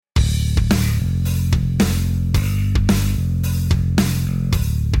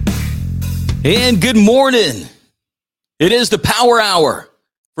And good morning. It is the Power Hour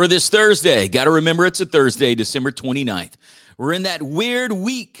for this Thursday. Got to remember it's a Thursday, December 29th. We're in that weird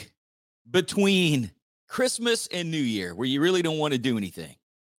week between Christmas and New Year where you really don't want to do anything.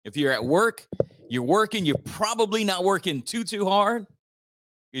 If you're at work, you're working, you're probably not working too hard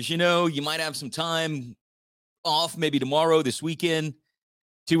because, you might have some time off maybe tomorrow, this weekend,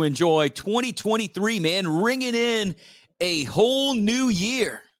 to enjoy 2023, man, ringing in a whole new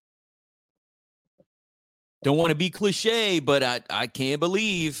year. Don't want to be cliche, but I can't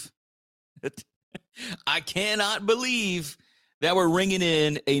believe, I cannot believe that we're ringing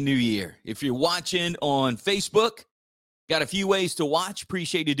in a new year. If you're watching on Facebook, got a few ways to watch.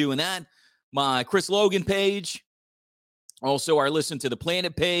 Appreciate you doing that. My Chris Logan page, also our Listen to the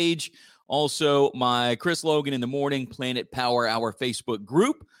Planet page, also my Chris Logan in the Morning Planet Power Hour Facebook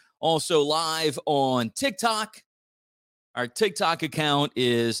group, also live on TikTok. Our TikTok account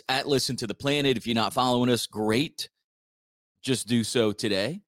is at Listen to the Planet. If you're not following us, great. Just do so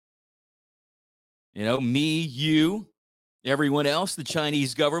today. Me, you, everyone else, the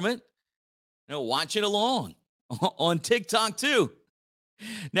Chinese government, watching along on TikTok too.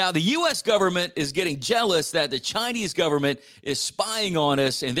 Now, the U.S. government is getting jealous that the Chinese government is spying on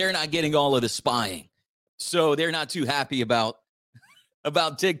us and they're not getting all of the spying. So they're not too happy about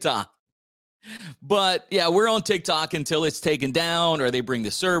TikTok. But yeah, we're on TikTok until it's taken down or they bring the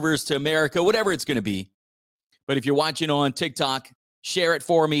servers to America, whatever it's going to be. But if you're watching on TikTok, share it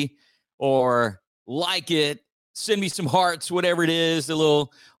for me or like it, send me some hearts, whatever it is, all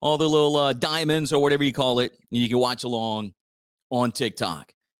the little diamonds or whatever you call it. And you can watch along on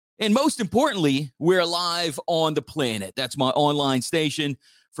TikTok. And most importantly, we're live on the Planet. That's my online station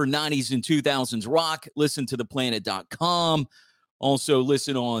for 90s and 2000s rock. Listen to theplanet.com. Also,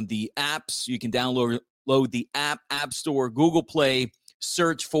 listen on the apps. You can download the App Store, Google Play,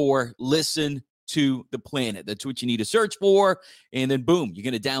 search for Listen to the Planet. That's what you need to search for. And then, boom, you're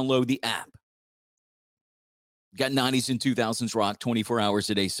going to download the app. Got 90s and 2000s rock 24 hours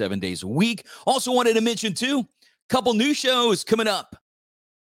a day, 7 days a week. Also wanted to mention, too, a couple new shows coming up.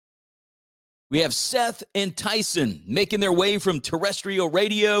 We have Seth and Tyson making their way from terrestrial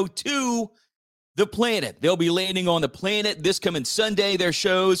radio to the Planet. They'll be landing on the Planet this coming Sunday. Their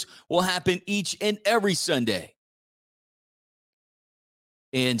shows will happen each and every Sunday.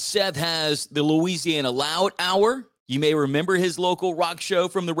 And Seth has the Louisiana Loud Hour. You may remember his local rock show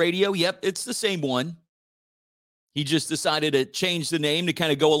from the radio. Yep, it's the same one. He just decided to change the name to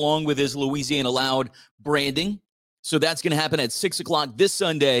kind of go along with his Louisiana Loud branding. So that's going to happen at 6 o'clock this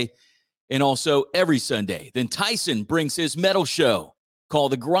Sunday and also every Sunday. Then Tyson brings his metal show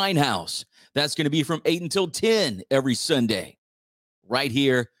called The Grindhouse. That's going to be from 8 until 10 every Sunday, right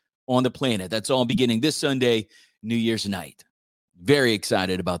here on the Planet. That's all beginning this Sunday, New Year's night. Very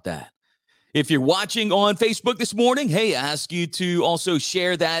excited about that. If you're watching on Facebook this morning, hey, I ask you to also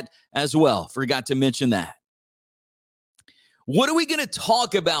share that as well. Forgot to mention that. What are we going to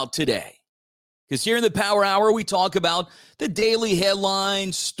talk about today? Because here in the Power Hour, we talk about the daily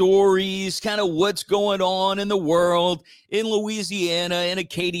headlines, stories, kind of what's going on in the world, in Louisiana, in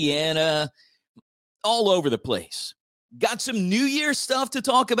Acadiana, all over the place. Got some New Year stuff to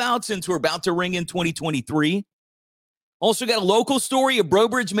talk about since we're about to ring in 2023. Also got a local story, a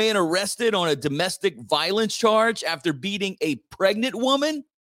Brobridge man arrested on a domestic violence charge after beating a pregnant woman.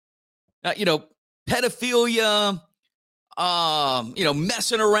 Pedophilia,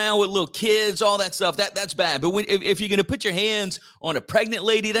 messing around with little kids, all that stuff, that's bad. But if you're going to put your hands on a pregnant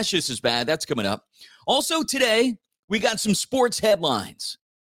lady, that's just as bad. That's coming up. Also today, we got some sports headlines.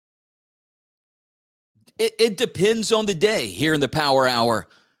 It depends on the day here in the Power Hour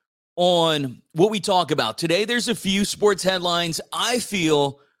on what we talk about. Today, there's a few sports headlines I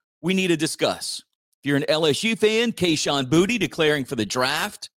feel we need to discuss. If you're an LSU fan, Kayshon Boutte declaring for the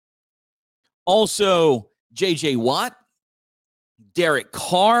draft. Also, J.J. Watt. Derek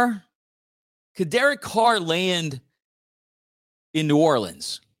Carr. Could Derek Carr land in New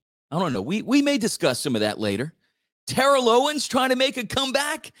Orleans? I don't know. We may discuss some of that later. Terrell Owens trying to make a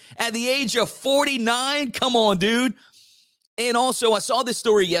comeback at the age of 49. Come on, dude. And also, I saw this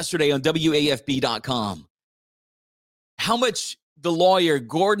story yesterday on WAFB.com. How much the lawyer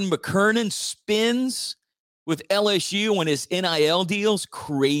Gordon McKernan spends with LSU on his NIL deals?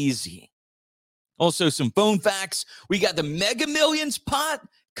 Crazy. Also, some phone facts. We got the Mega Millions pot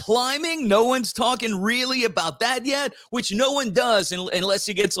climbing. No one's talking really about that yet, which no one does unless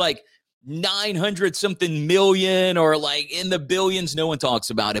it gets like 900 something million or like in the billions. No one talks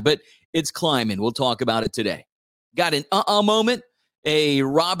about it, but it's climbing. We'll talk about it today. Got an moment. A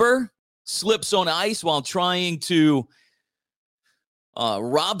robber slips on ice while trying to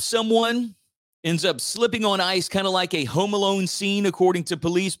rob someone ends up slipping on ice, kind of like a Home Alone scene, according to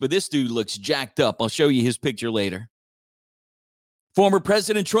police. But this dude looks jacked up. I'll show you his picture later. Former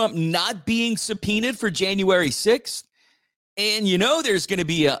President Trump not being subpoenaed for January 6th. And you know there's going to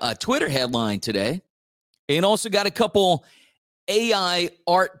be a Twitter headline today. And also got a couple AI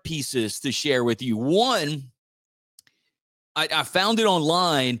art pieces to share with you. One, I found it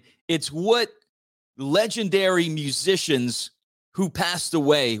online. It's what legendary musicians who passed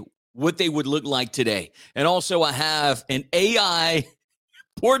away, what they would look like today. And also I have an AI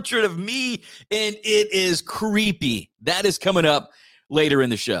portrait of me, and it is creepy. That is coming up later in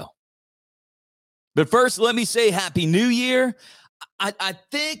the show. But first, let me say Happy New Year. I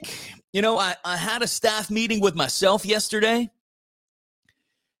think, I had a staff meeting with myself yesterday,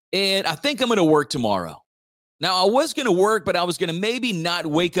 and I think I'm going to work tomorrow. Now, I was going to work, but I was going to maybe not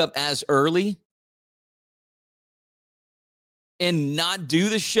wake up as early and not do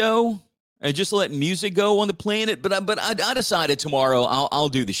the show and just let music go on the planet. But I decided tomorrow I'll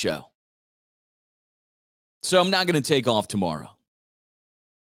do the show. So I'm not going to take off tomorrow.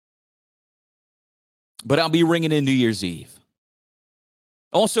 But I'll be ringing in New Year's Eve.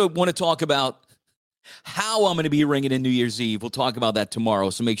 Also want to talk about how I'm going to be ringing in New Year's Eve. We'll talk about that tomorrow,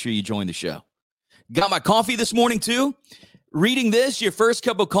 so make sure you join the show. Got my coffee this morning, too. Reading this, your first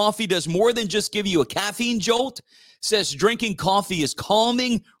cup of coffee does more than just give you a caffeine jolt. Says drinking coffee is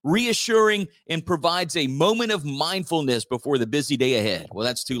calming, reassuring, and provides a moment of mindfulness before the busy day ahead. Well,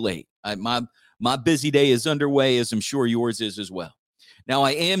 that's too late. My busy day is underway, as I'm sure yours is as well. Now,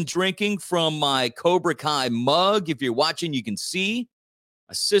 I am drinking from my Cobra Kai mug. If you're watching, you can see.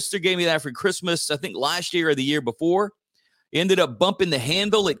 My sister gave me that for Christmas, I think last year or the year before. Ended up bumping the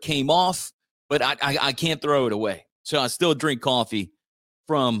handle. It came off, but I can't throw it away. So I still drink coffee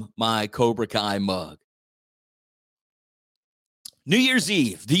from my Cobra Kai mug. New Year's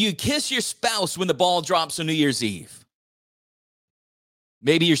Eve. Do you kiss your spouse when the ball drops on New Year's Eve?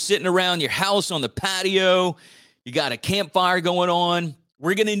 Maybe you're sitting around your house on the patio. You got a campfire going on.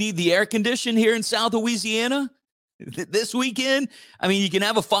 We're going to need the air condition here in South Louisiana this weekend. I mean, you can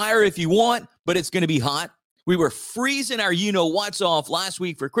have a fire if you want, but it's going to be hot. We were freezing our you-know-whats off last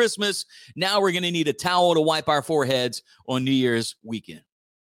week for Christmas. Now we're going to need a towel to wipe our foreheads on New Year's weekend.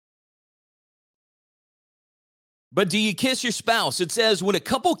 But do you kiss your spouse? It says when a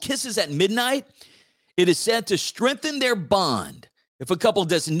couple kisses at midnight, it is said to strengthen their bond. If a couple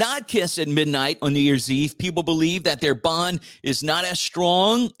does not kiss at midnight on New Year's Eve, people believe that their bond is not as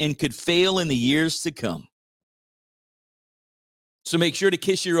strong and could fail in the years to come. So make sure to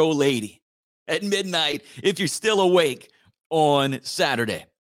kiss your old lady at midnight if you're still awake on Saturday.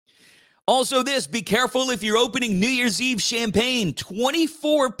 Also be careful if you're opening New Year's Eve champagne.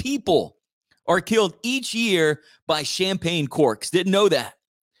 24 people are killed each year by champagne corks. Didn't know that.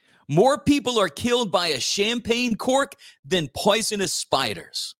 More people are killed by a champagne cork than poisonous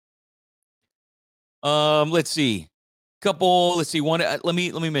spiders. Let's see. One. Let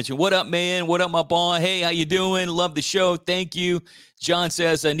me mention. What up, man? What up, my boy? Hey, how you doing? Love the show. Thank you. John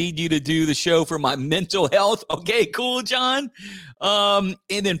says, I need you to do the show for my mental health. Okay, cool, John. And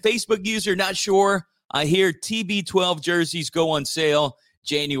then Facebook user, not sure. I hear TB12 jerseys go on sale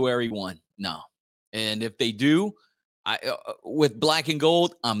January 1. No. And if they do, with black and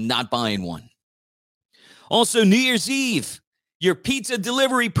gold, I'm not buying one. Also, New Year's Eve, your pizza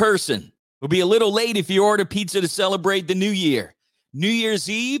delivery person will be a little late if you order pizza to celebrate the new year. New Year's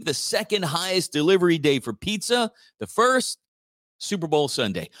Eve, the second highest delivery day for pizza. The first, Super Bowl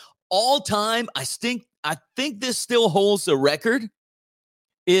Sunday. All time, I think this still holds the record,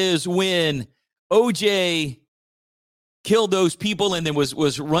 is when OJ killed those people and then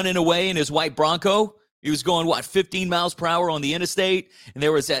was running away in his white Bronco. He was going, 15 miles per hour on the interstate, and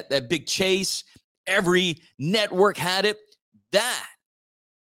there was that big chase. Every network had it. That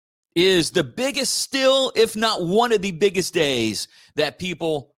is the biggest still, if not one of the biggest days that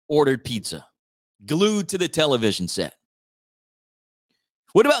people ordered pizza, glued to the television set.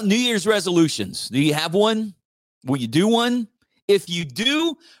 What about New Year's resolutions? Do you have one? Will you do one? If you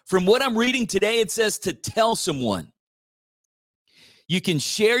do, from what I'm reading today, it says to tell someone. You can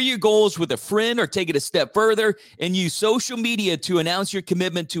share your goals with a friend or take it a step further and use social media to announce your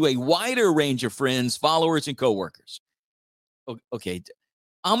commitment to a wider range of friends, followers, and coworkers. Okay,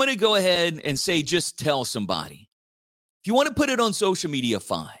 I'm going to go ahead and say just tell somebody. If you want to put it on social media,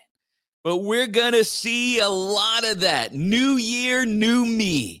 fine. But we're going to see a lot of that. New year, new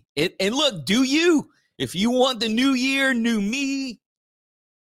me. And look, do you? If you want the new year, new me,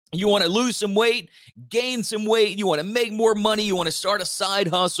 you want to lose some weight, gain some weight, you want to make more money, you want to start a side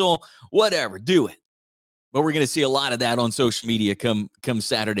hustle, whatever, do it. But we're going to see a lot of that on social media come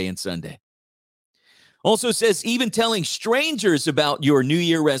Saturday and Sunday. Also says even telling strangers about your New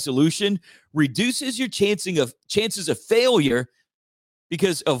Year resolution reduces your chances of failure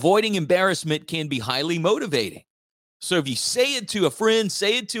because avoiding embarrassment can be highly motivating. So if you say it to a friend,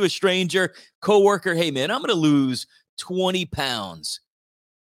 say it to a stranger, coworker, hey man, I'm going to lose 20 pounds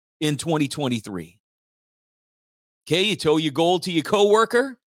in 2023. Okay, you told your goal to your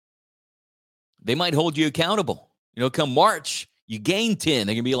coworker, they might hold you accountable. Come March, you gain 10.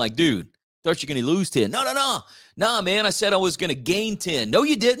 They're going to be like, dude, thought you're going to lose 10. No, man, I said I was going to gain 10. No,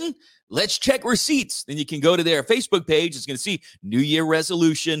 you didn't. Let's check receipts. Then you can go to their Facebook page. It's going to see New Year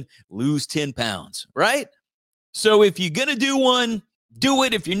resolution, lose 10 pounds, right? So if you're going to do one, do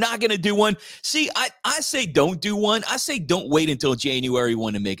it. If you're not going to do one, see, I say don't do one. I say don't wait until January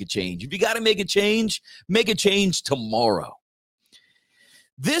 1 to make a change. If you got to make a change tomorrow.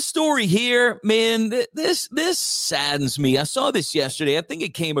 This story here, man, this saddens me. I saw this yesterday. I think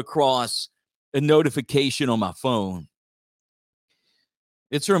it came across a notification on my phone.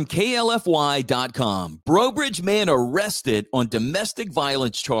 It's from KLFY.com. Brobridge man arrested on domestic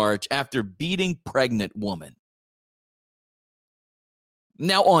violence charge after beating pregnant woman.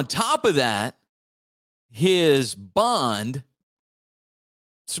 Now, on top of that, his bond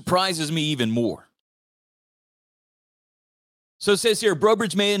surprises me even more. So it says here,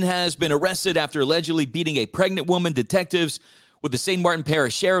 Brobridge man has been arrested after allegedly beating a pregnant woman. Detectives with the St. Martin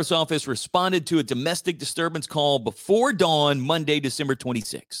Parish Sheriff's Office responded to a domestic disturbance call before dawn, Monday, December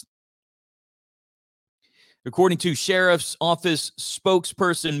 26th. According to Sheriff's Office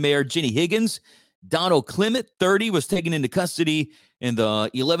spokesperson Mayor Jenny Higgins, Donald Clement, 30, was taken into custody in the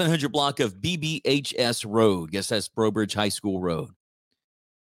 1100 block of BBHS Road. Guess that's Brobridge High School Road.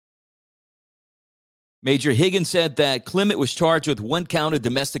 Major Higgins said that Clement was charged with 1 count of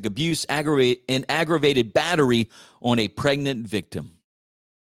domestic abuse and aggravated battery on a pregnant victim.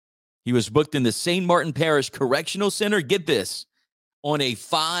 He was booked in the St. Martin Parish Correctional Center, get this, on a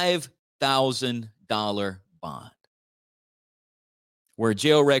 $5,000 bond, where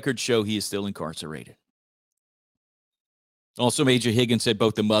jail records show he is still incarcerated. Also, Major Higgins said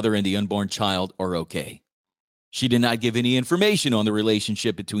both the mother and the unborn child are okay. She did not give any information on the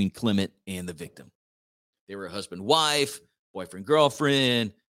relationship between Clement and the victim. They were husband, wife, boyfriend,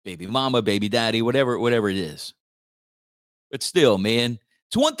 girlfriend, baby mama, baby daddy, whatever it is. But still, man,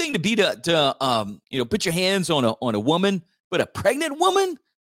 it's one thing to put your hands on a woman, but a pregnant woman?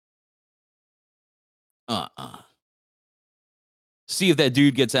 See if that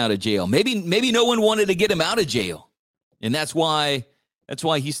dude gets out of jail. Maybe no one wanted to get him out of jail, and that's why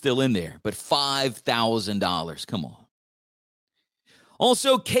he's still in there. But $5,000, come on.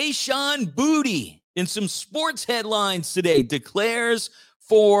 Also, Kayshon Boutte, in some sports headlines today, declares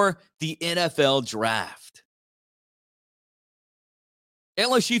for the NFL draft.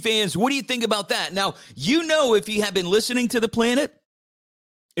 LSU fans, what do you think about that? Now, if you have been listening to The Planet,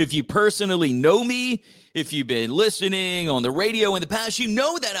 if you personally know me, if you've been listening on the radio in the past, you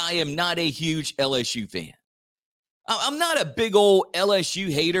know that I am not a huge LSU fan. I'm not a big old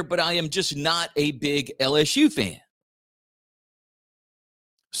LSU hater, but I am just not a big LSU fan.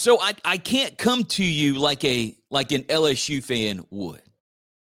 So I can't come to you like an LSU fan would.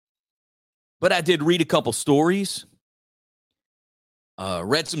 But I did read a couple stories,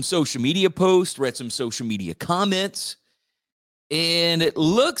 read some social media posts, read some social media comments, and it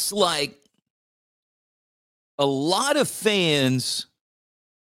looks like a lot of fans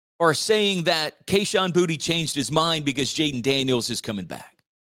are saying that Kayshon Boutte changed his mind because Jaden Daniels is coming back.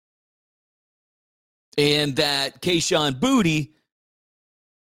 And that Kayshon Boutte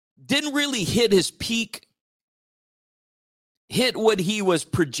didn't really hit his peak, hit what he was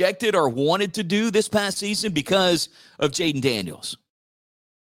projected or wanted to do this past season because of Jaden Daniels.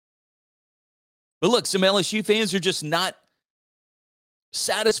 But look, some LSU fans are just not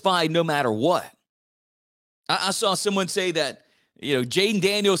satisfied no matter what. I saw someone say that, Jaden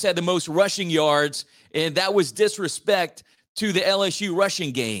Daniels had the most rushing yards, and that was disrespect to the LSU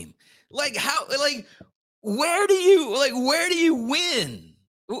rushing game. Where do you win?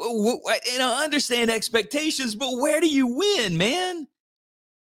 I understand expectations, but where do you win, man?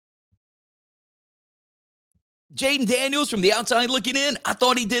 Jaden Daniels, from the outside looking in, I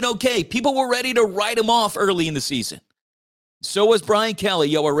thought he did okay. People were ready to write him off early in the season. So was Brian Kelly.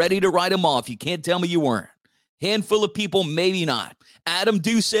 You were ready to write him off. You can't tell me you weren't. Handful of people, maybe not. Adam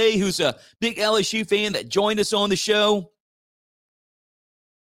Ducey, who's a big LSU fan that joined us on the show,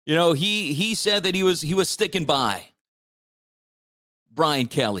 he said that he was sticking by Brian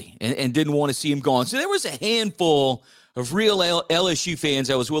Kelly and didn't want to see him gone. So there was a handful of real LSU fans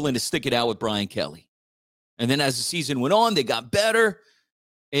that was willing to stick it out with Brian Kelly. And then as the season went on, they got better.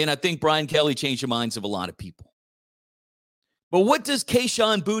 And I think Brian Kelly changed the minds of a lot of people. But what does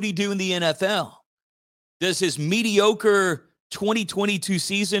Kayshon Boutte do in the NFL? Does his mediocre 2022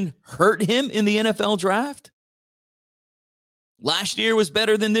 season hurt him in the NFL draft? Last year was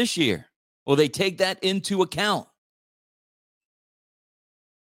better than this year. Will they take that into account?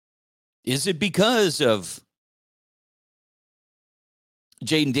 Is it because of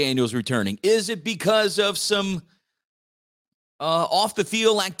Jaden Daniels returning? Is it because of some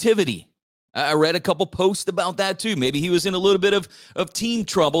off-the-field activity? I read a couple posts about that too. Maybe he was in a little bit of team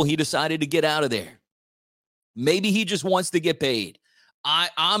trouble. He decided to get out of there. Maybe he just wants to get paid.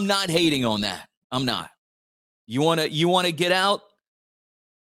 I'm not hating on that. I'm not. You want to get out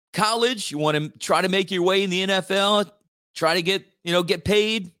college? You want to try to make your way in the NFL? Try to get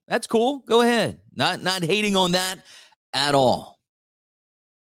paid? That's cool. Go ahead. Not hating on that at all.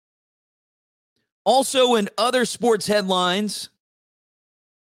 Also, in other sports headlines,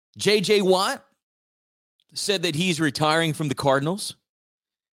 J.J. Watt said that he's retiring from the Cardinals.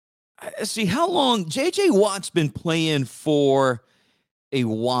 See, how long? J.J. Watt's been playing for a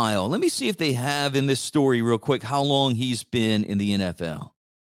while. Let me see if they have in this story real quick how long he's been in the NFL.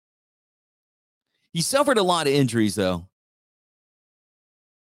 He suffered a lot of injuries, though.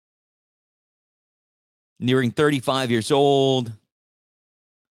 Nearing 35 years old.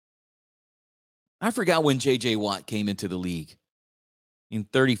 I forgot when J.J. Watt came into the league. In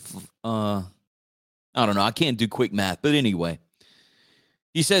 30, I don't know. I can't do quick math, but anyway.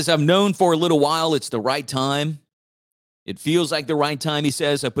 He says, I've known for a little while it's the right time. It feels like the right time, he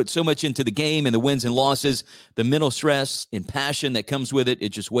says. I put so much into the game and the wins and losses, the mental stress and passion that comes with it, it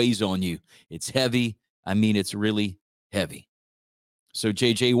just weighs on you. It's heavy. I mean, it's really heavy. So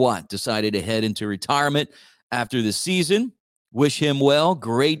J.J. Watt decided to head into retirement after the season. Wish him well.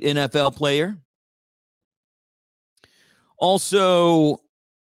 Great NFL player. Also,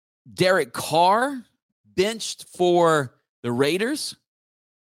 Derek Carr benched for the Raiders.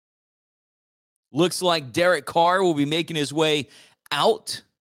 Looks like Derek Carr will be making his way out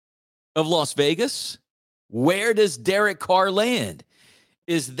of Las Vegas. Where does Derek Carr land?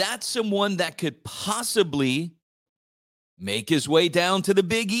 Is that someone that could possibly make his way down to the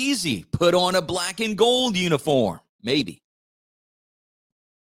Big Easy, put on a black and gold uniform? Maybe.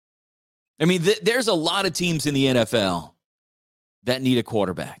 I mean, there's a lot of teams in the NFL that need a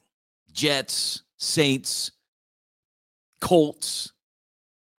quarterback. Jets, Saints, Colts,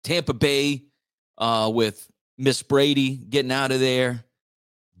 Tampa Bay with Miss Brady getting out of there.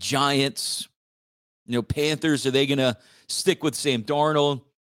 Giants, Panthers, are they going to stick with Sam Darnold?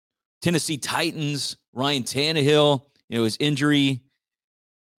 Tennessee Titans, Ryan Tannehill, his injury.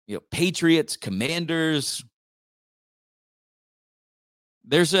 Patriots, Commanders.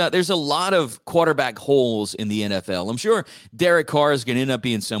 There's a lot of quarterback holes in the NFL. I'm sure Derek Carr is going to end up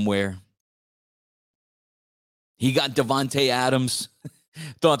being somewhere. He got Devontae Adams,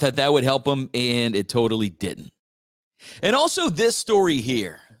 thought that would help him, and it totally didn't. And also this story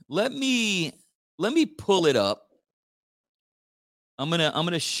here. Let me pull it up. I'm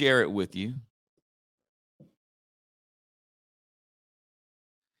gonna share it with you.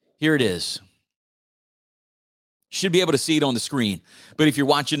 Here it is. Should be able to see it on the screen. But if you're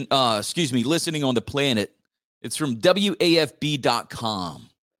watching, listening on the planet, it's from WAFB.com.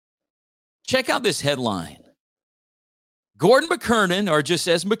 Check out this headline. Gordon McKernan, or just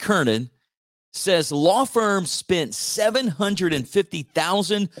says McKernan, says law firm spent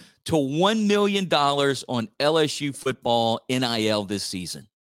 $750,000 to $1 million on LSU football NIL this season.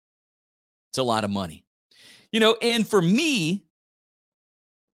 It's a lot of money. And for me,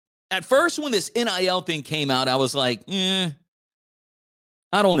 at first when this NIL thing came out, I was like, I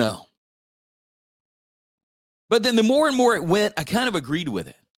don't know. But then the more and more it went, I kind of agreed with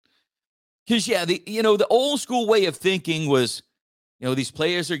it. Because, the old school way of thinking was, these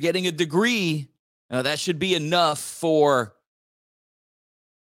players are getting a degree. That should be enough for,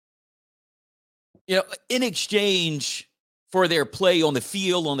 in exchange for their play on the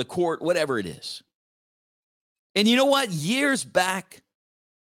field, on the court, whatever it is. And you know what? Years back,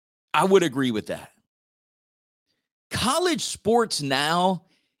 I would agree with that. College sports now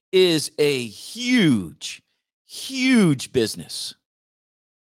is a huge, huge business.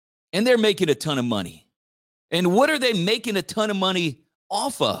 And they're making a ton of money. And what are they making a ton of money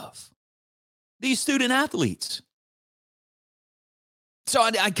off of? These student athletes. So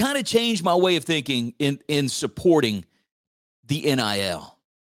I kind of changed my way of thinking in supporting the NIL.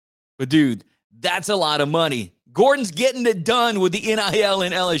 But, dude, that's a lot of money. Gordon's getting it done with the NIL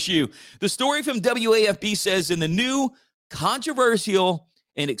and LSU. The story from WAFB says, in the new controversial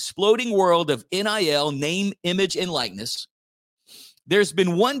and exploding world of NIL, name, image, and likeness, There's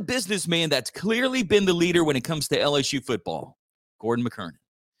been one businessman that's clearly been the leader when it comes to LSU football, Gordon McKernan.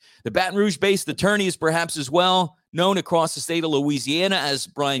 The Baton Rouge-based attorney is perhaps as well known across the state of Louisiana as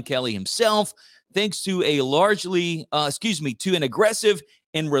Brian Kelly himself, thanks to to an aggressive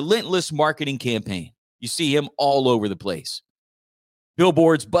and relentless marketing campaign. You see him all over the place.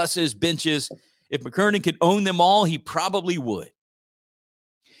 Billboards, buses, benches. If McKernan could own them all, he probably would.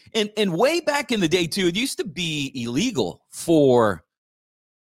 And way back in the day, too, it used to be illegal for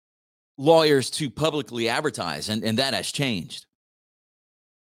lawyers to publicly advertise, and that has changed.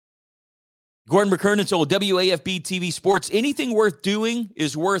 Gordon McKernan told WAFB TV Sports, anything worth doing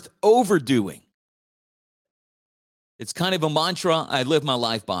is worth overdoing. It's kind of a mantra I live my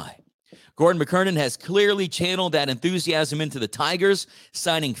life by. Gordon McKernan has clearly channeled that enthusiasm into the Tigers,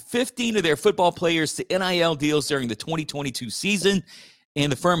 signing 15 of their football players to NIL deals during the 2022 season,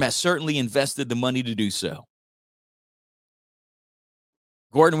 and the firm has certainly invested the money to do so.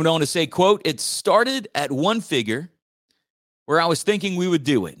 Gordon went on to say, quote, it started at one figure where I was thinking we would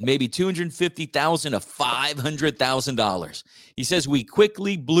do it, maybe $250,000 to $500,000. He says we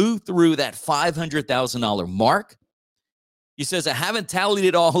quickly blew through that $500,000 mark. He says, I haven't tallied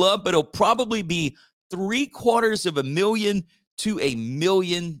it all up, but it'll probably be $750,000 to $1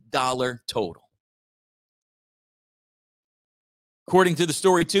 million total. According to the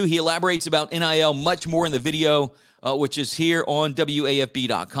story, too, he elaborates about NIL much more in the video, which is here on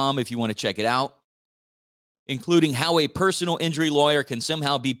WAFB.com if you want to check it out, including how a personal injury lawyer can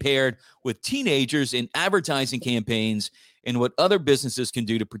somehow be paired with teenagers in advertising campaigns and what other businesses can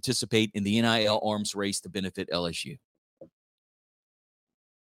do to participate in the NIL arms race to benefit LSU.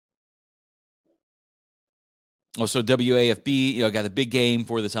 Also, WAFB, got the big game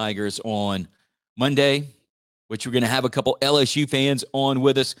for the Tigers on Monday, which we're going to have a couple LSU fans on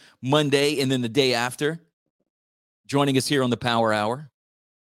with us Monday and then the day after, joining us here on the Power Hour.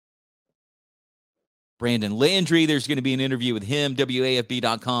 Brandon Landry, there's going to be an interview with him,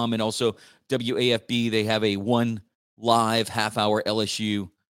 WAFB.com, and also WAFB. They have a one live half-hour LSU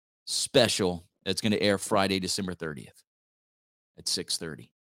special that's going to air Friday, December 30th at 6:30, if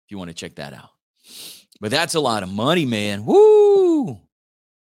you want to check that out. But that's a lot of money, man. Woo!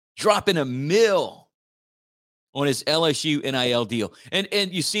 Dropping $1 million on his LSU NIL deal. And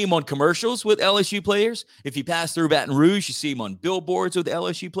you see him on commercials with LSU players. If you pass through Baton Rouge, you see him on billboards with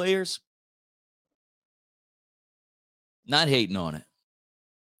LSU players. Not hating on it.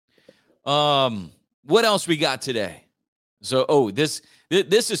 What else we got today? So, this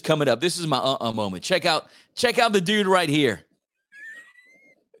is coming up. This is my moment. Check out the dude right here.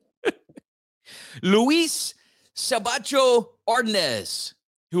 Luis Sabacho Ardenez,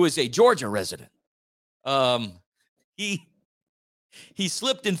 who is a Georgia resident. He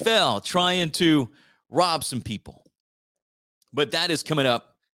slipped and fell trying to rob some people. But that is coming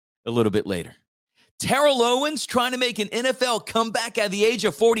up a little bit later. Terrell Owens trying to make an NFL comeback at the age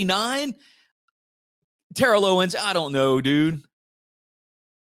of 49. Terrell Owens, I don't know, dude.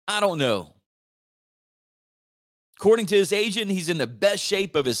 I don't know. According to his agent, he's in the best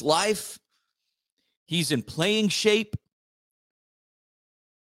shape of his life. He's in playing shape.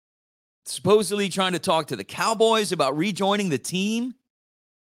 Supposedly trying to talk to the Cowboys about rejoining the team.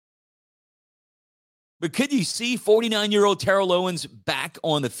 But could you see 49-year-old Terrell Owens back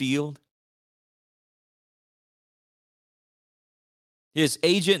on the field? His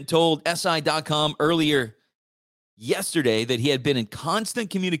agent told SI.com earlier yesterday that he had been in constant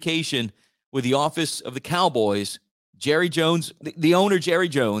communication with the office of the Cowboys, Jerry Jones, the owner, Jerry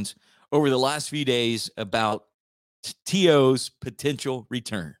Jones, over the last few days about T.O.'s potential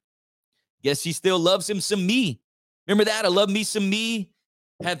return. Guess he still loves him some me. Remember that? I love me some me.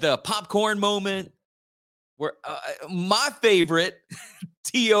 Had the popcorn moment where my favorite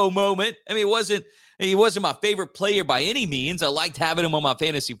T.O. moment. I mean, he wasn't my favorite player by any means. I liked having him on my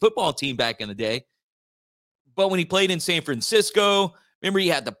fantasy football team back in the day. But when he played in San Francisco, remember he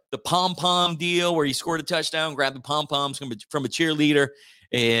had the pom-pom deal where he scored a touchdown, grabbed the pom-poms from a cheerleader,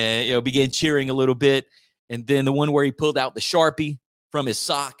 and began cheering a little bit. And then the one where he pulled out the Sharpie from his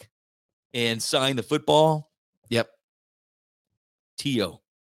sock and signed the football. Yep. T.O.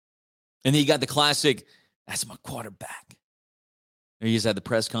 And then you got the classic, that's my quarterback. And he just had the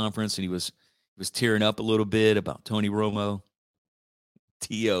press conference and he was tearing up a little bit about Tony Romo.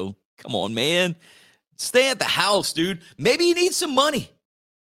 T.O., come on, man. Stay at the house, dude. Maybe he needs some money.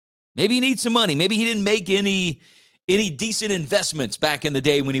 Maybe he didn't make any decent investments back in the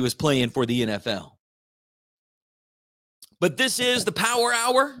day when he was playing for the NFL. But this is the Power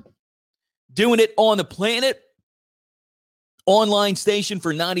Hour, doing it on the planet. Online station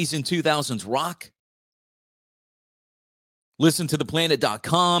for 90s and 2000s rock.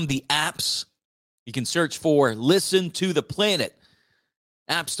 listentotheplanet.com, the apps. You can search for Listen to the Planet.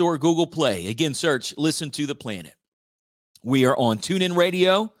 App Store, Google Play. Again, search Listen to the Planet. We are on TuneIn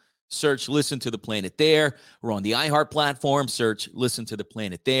Radio. Search Listen to the Planet there. We're on the iHeart platform. Search Listen to the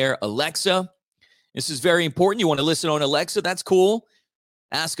Planet there. Alexa, this is very important. You want to listen on Alexa? That's cool.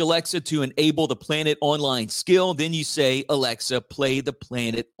 Ask Alexa to enable the Planet Online skill. Then you say, Alexa, play the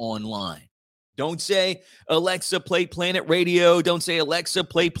Planet Online. Don't say, Alexa, play Planet Radio. Don't say, Alexa,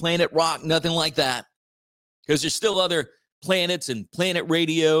 play Planet Rock. Nothing like that. Because there's still other planets and planet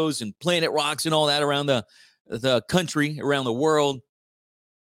radios and planet rocks and all that around the country, around the world.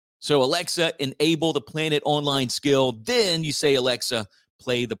 So Alexa, enable the Planet Online skill. Then you say, Alexa,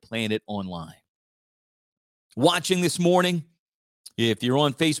 play the Planet Online. Watching this morning, if you're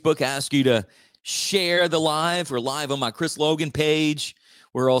on Facebook, I ask you to share the live. We're live on my Chris Logan page.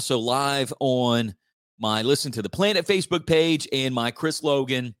 We're also live on my Listen to the Planet Facebook page and my Chris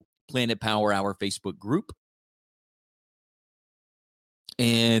Logan Planet Power Hour Facebook group.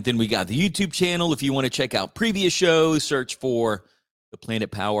 And then we got the YouTube channel. If you want to check out previous shows, search for the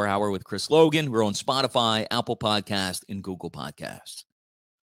Planet Power Hour with Chris Logan. We're on Spotify, Apple Podcast, and Google Podcasts.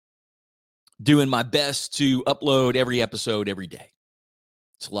 Doing my best to upload every episode every day.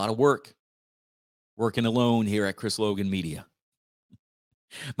 It's a lot of work. Working alone here at Chris Logan Media.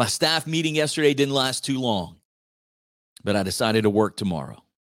 My staff meeting yesterday didn't last too long, but I decided to work tomorrow.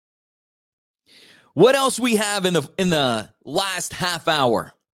 What else we have in the last half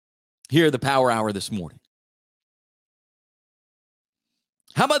hour here at the Power Hour this morning?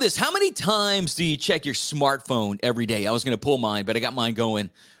 How about this? How many times do you check your smartphone every day? I was going to pull mine, but I got mine going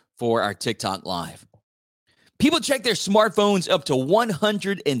for our TikTok Live. People check their smartphones up to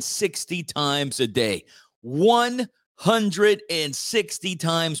 160 times a day. 160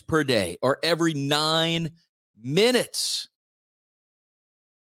 times per day, or every 9 minutes.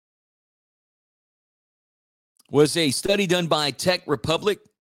 Was a study done by Tech Republic.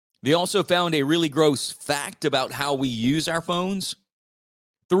 They also found a really gross fact about how we use our phones.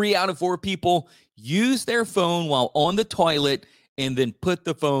 3 out of 4 people use their phone while on the toilet and then put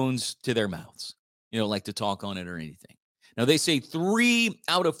the phones to their mouths. Like to talk on it or anything. Now, they say 3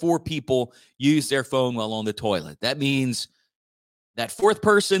 out of 4 people use their phone while on the toilet. That means that fourth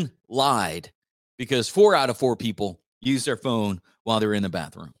person lied because 4 out of 4 people use their phone while they're in the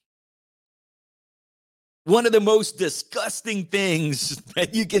bathroom. One of the most disgusting things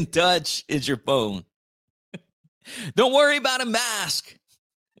that you can touch is your phone. Don't worry about a mask.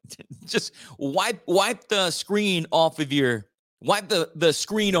 Just wipe the screen off of wipe the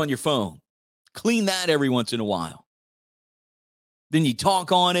screen on your phone. Clean that every once in a while. Then you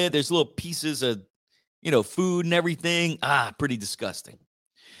talk on it. There's little pieces of, food and everything. Pretty disgusting.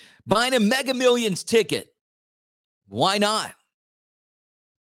 Buying a Mega Millions ticket. Why not?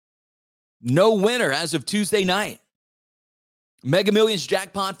 No winner as of Tuesday night. Mega Millions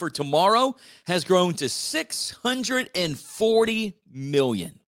jackpot for tomorrow has grown to $640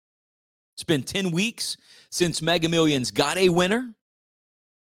 million. It's been 10 weeks since Mega Millions got a winner.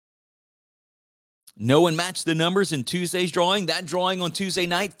 No one matched the numbers in Tuesday's drawing. That drawing on Tuesday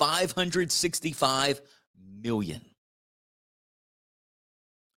night, $565 million.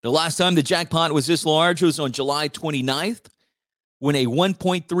 The last time the jackpot was this large was on July 29th when a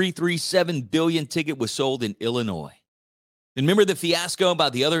 $1.337 billion ticket was sold in Illinois. Remember the fiasco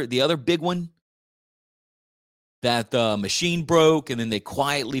about the other big one? That the machine broke and then they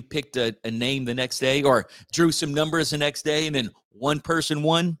quietly picked a name the next day or drew some numbers the next day and then one person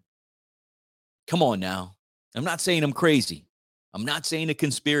won? Come on now. I'm not saying I'm crazy. I'm not saying a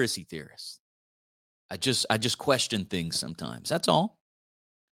conspiracy theorist. I just question things sometimes. That's all.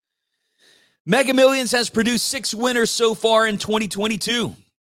 Mega Millions has produced 6 winners so far in 2022.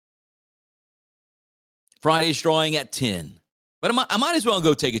 Friday's drawing at 10. But I might as well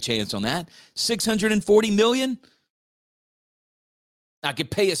go take a chance on that. $640 million. I could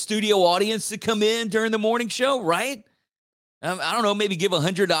pay a studio audience to come in during the morning show, right? I don't know, maybe give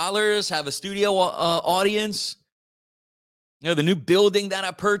 $100, have a studio audience. The new building that I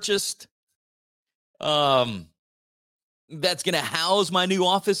purchased, that's going to house my new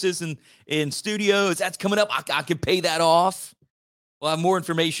offices and studios. That's coming up. I could pay that off. We'll have more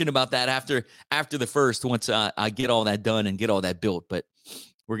information about that after the first, once I get all that done and get all that built. But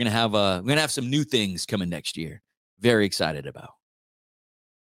we're gonna have some new things coming next year. Very excited about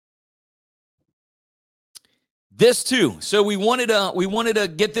this too. So we wanted to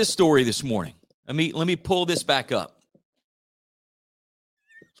get this story this morning. Let me pull this back up.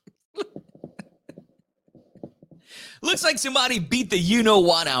 Looks like somebody beat the you know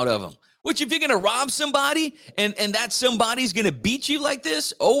what out of them. Which, if you're going to rob somebody and that somebody's going to beat you like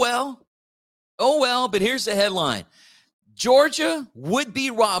this, oh well. Oh well, but here's the headline. Georgia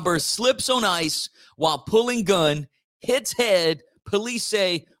would-be robber slips on ice while pulling gun, hits head, police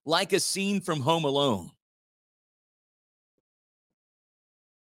say, like a scene from Home Alone.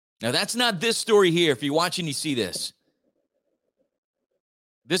 Now, that's not this story here. If you're watching, you see this.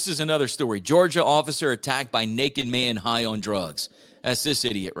 This is another story. Georgia officer attacked by naked man high on drugs. That's this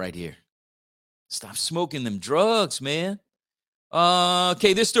idiot right here. Stop smoking them drugs, man.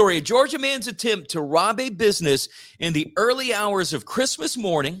 Okay, this story. A Georgia man's attempt to rob a business in the early hours of Christmas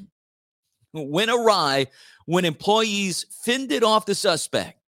morning went awry when employees fended off the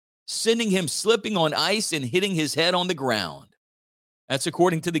suspect, sending him slipping on ice and hitting his head on the ground. That's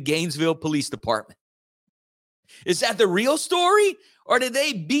according to the Gainesville Police Department. Is that the real story? Or did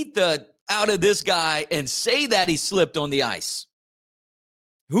they beat the out of this guy and say that he slipped on the ice?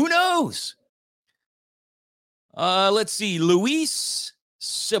 Who knows? Let's see. Luis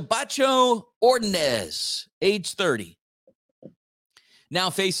Sabacho Ordonez, age 30, now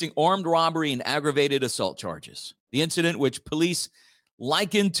facing armed robbery and aggravated assault charges. The incident, which police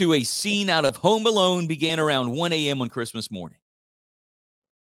likened to a scene out of Home Alone, began around 1 a.m. on Christmas morning.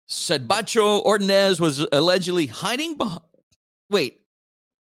 Sabacho Ordonez was allegedly hiding behind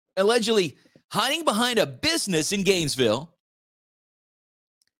a business in Gainesville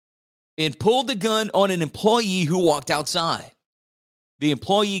and pulled the gun on an employee who walked outside. The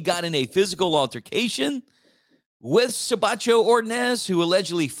employee got in a physical altercation with Sabacho Ordonez, who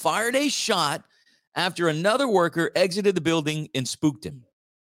allegedly fired a shot after another worker exited the building and spooked him.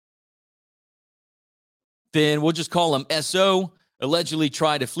 Then we'll just call him S.O., allegedly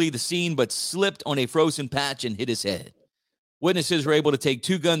tried to flee the scene but slipped on a frozen patch and hit his head. Witnesses were able to take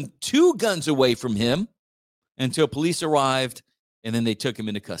two guns away from him until police arrived, and then they took him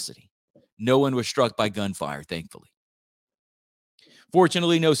into custody. No one was struck by gunfire, thankfully.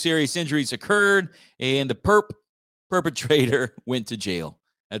 Fortunately, no serious injuries occurred, and the perpetrator went to jail.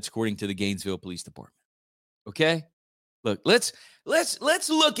 That's according to the Gainesville Police Department. Okay? Look, let's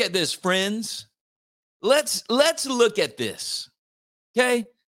look at this, friends. Let's look at this. Okay?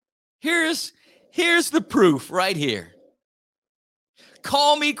 Here's the proof right here.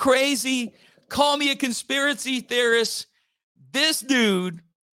 Call me crazy, call me a conspiracy theorist. This dude,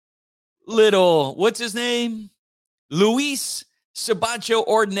 what's his name? Luis Sabacho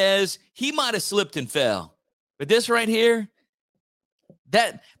Ordonez, he might have slipped and fell. But this right here,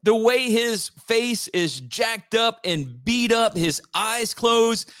 that the way his face is jacked up and beat up, his eyes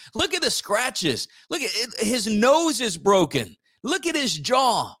closed. Look at the scratches. Look at it, his nose is broken. Look at his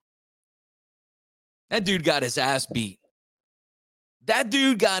jaw. That dude got his ass beat. That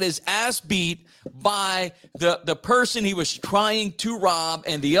dude got his ass beat by the person he was trying to rob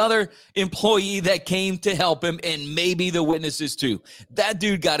and the other employee that came to help him, and maybe the witnesses too. That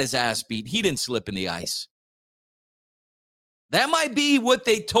dude got his ass beat. He didn't slip in the ice. That might be what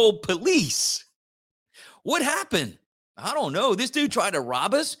they told police. What happened? I don't know. This dude tried to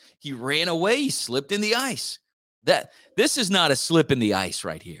rob us. He ran away. He slipped in the ice. This is not a slip in the ice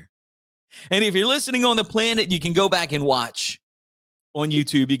right here. And if you're listening on the planet, you can go back and watch. On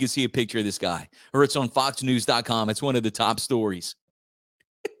YouTube, you can see a picture of this guy. Or it's on foxnews.com. It's one of the top stories.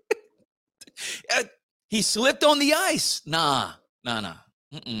 He slipped on the ice. Nah.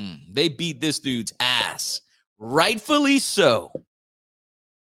 They beat this dude's ass. Rightfully so.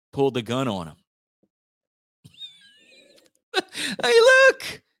 Pulled the gun on him. Hey,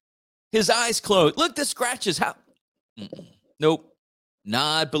 look. His eyes closed. Look, the scratches. How? Nope.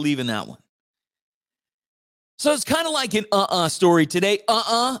 Not believing that one. So it's kind of like an story today.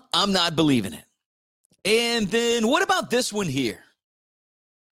 I'm not believing it. And then what about this one here?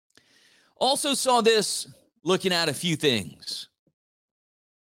 Also saw this looking at a few things.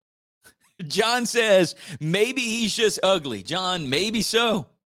 John says, maybe he's just ugly. John, maybe so.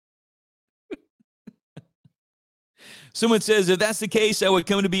 Someone says, if that's the case, I would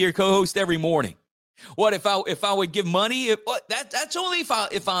come to be your co-host every morning. What if I would give money? That's only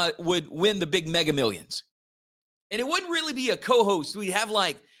if I would win the big Mega Millions. And it wouldn't really be a co-host. We'd have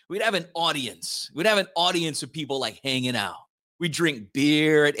an audience. We'd have an audience of people like hanging out. We drink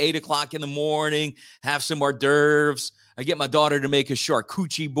beer at 8 o'clock in the morning, have some hors d'oeuvres. I get my daughter to make a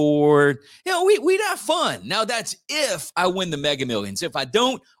charcuterie board. You know, we'd have fun. Now, that's if I win the Mega Millions. If I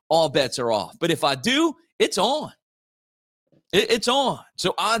don't, all bets are off. But if I do, it's on. It's on.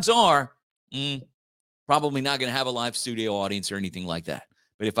 So odds are, probably not going to have a live studio audience or anything like that.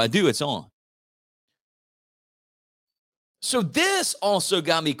 But if I do, it's on. So this also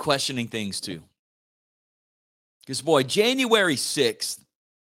got me questioning things too. Because, boy, January 6th,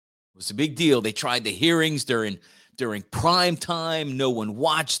 It was a big deal. They tried the hearings during prime time. No one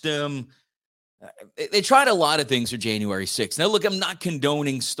watched them. They tried a lot of things for January 6th. Now, look, I'm not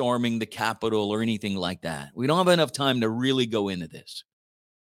condoning storming the Capitol or anything like that. We don't have enough time to really go into this.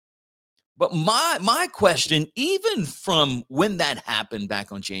 But my question, even from when that happened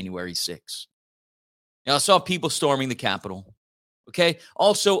back on January 6th, I saw people storming the Capitol. Okay.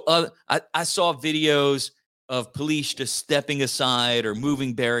 Also, I saw videos of police just stepping aside or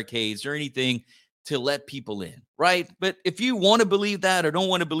moving barricades or anything to let people in, right? But if you want to believe that or don't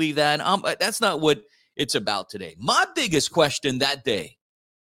want to believe that, that's not what it's about today. My biggest question that day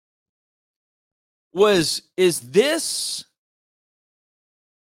was, is this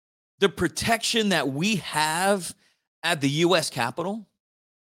the protection that we have at the U.S. Capitol?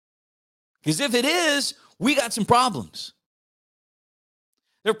 Because if it is, we got some problems.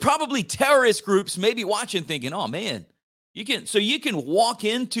 There are probably terrorist groups maybe watching thinking, oh, man, you can walk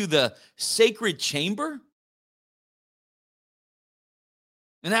into the sacred chamber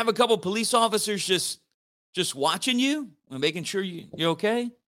and have a couple police officers just watching you and making sure you're okay?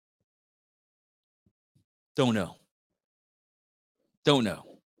 Don't know.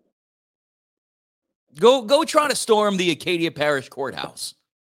 Go try to storm the Acadia Parish Courthouse.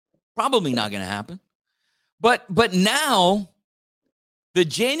 Probably not going to happen. But now the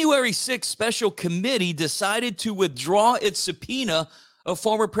January 6th Special Committee decided to withdraw its subpoena of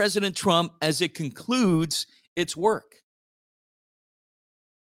former President Trump as it concludes its work.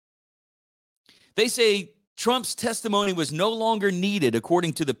 They say Trump's testimony was no longer needed,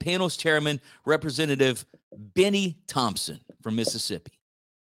 according to the panel's chairman, Representative Benny Thompson from Mississippi.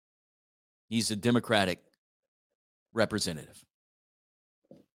 He's a Democratic representative.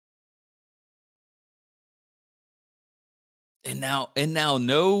 And now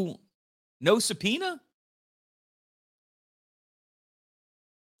no subpoena?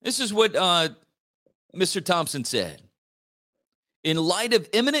 This is what Mr. Thompson said. In light of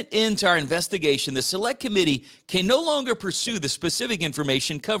imminent end to our investigation, the Select Committee can no longer pursue the specific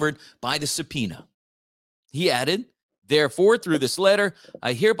information covered by the subpoena. He added, therefore, through this letter,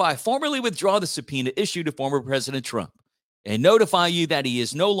 I hereby formally withdraw the subpoena issued to former President Trump and notify you that he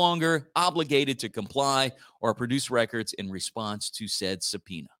is no longer obligated to comply or produce records in response to said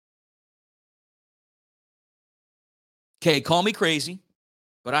subpoena. Okay, call me crazy,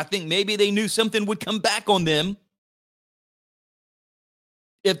 but I think maybe they knew something would come back on them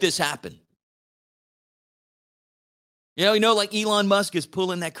if this happened. You know, like Elon Musk is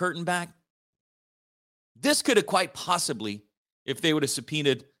pulling that curtain back. This could have quite possibly, if they would have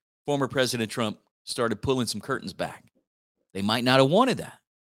subpoenaed former President Trump, started pulling some curtains back. They might not have wanted that.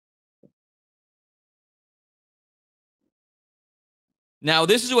 Now,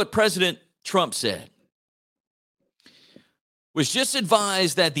 this is what President Trump said. Was just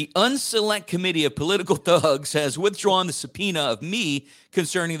advised that the Unselect Committee of Political Thugs has withdrawn the subpoena of me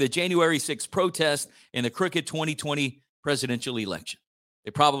concerning the January 6th protest and the crooked 2020 presidential election.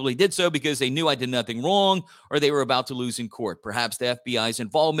 They probably did so because they knew I did nothing wrong or they were about to lose in court. Perhaps the FBI's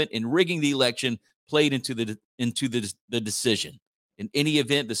involvement in rigging the election played into the decision. In any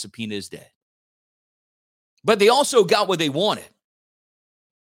event, the subpoena is dead. But they also got what they wanted.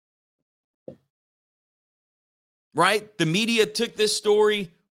 Right? The media took this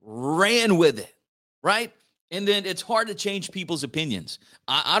story, ran with it, right? And then it's hard to change people's opinions.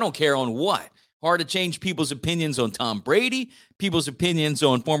 I don't care on what. Hard to change people's opinions on Tom Brady, people's opinions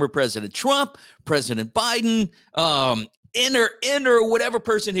on former President Trump, President Biden, whatever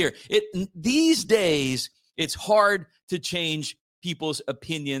person here. These days, it's hard to change people's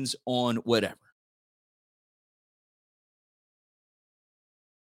opinions on whatever.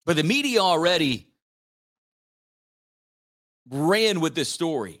 But the media already ran with this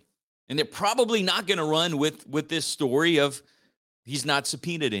story, and they're probably not going to run with this story of he's not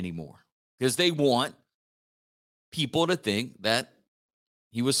subpoenaed anymore because they want people to think that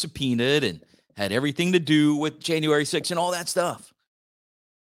he was subpoenaed and had everything to do with January 6th and all that stuff.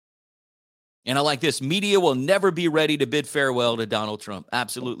 And I like this. Media will never be ready to bid farewell to Donald Trump.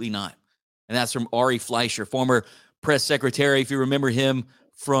 Absolutely not. And that's from Ari Fleischer, former press secretary, if you remember him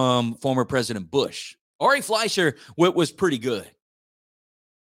from former President Bush. Ari Fleischer was pretty good.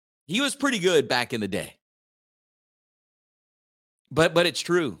 He was pretty good back in the day. But it's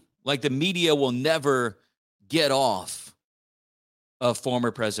true. Like the media will never get off of former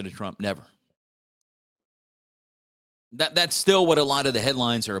President Trump. Never. That's still what a lot of the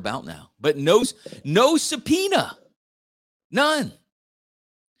headlines are about now. But no subpoena. None.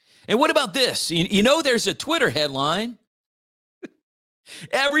 And what about this? You know, there's a Twitter headline.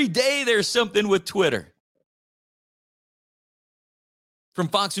 Every day there's something with Twitter. From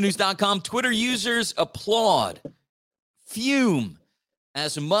FoxNews.com, Twitter users applaud, fume,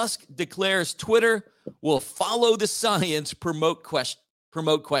 as Musk declares Twitter will follow the science, promote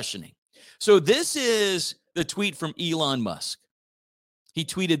questioning. So this is the tweet from Elon Musk. He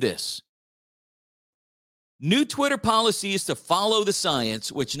tweeted this. New Twitter policy is to follow the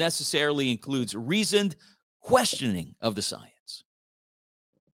science, which necessarily includes reasoned questioning of the science.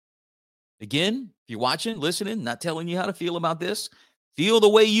 Again, if you're watching, listening, not telling you how to feel about this, feel the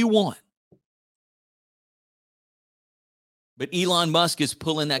way you want. But Elon Musk is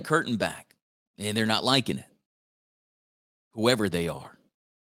pulling that curtain back, and they're not liking it, whoever they are.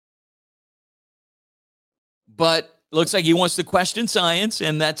 But looks like he wants to question science,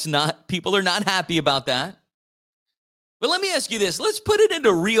 and people are not happy about that. But let me ask you this. Let's put it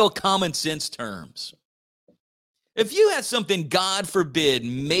into real common sense terms. If you had something, God forbid,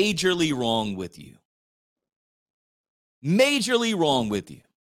 majorly wrong with you,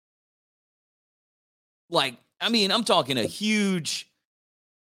 like, I'm talking a huge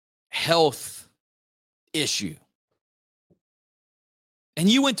health issue. And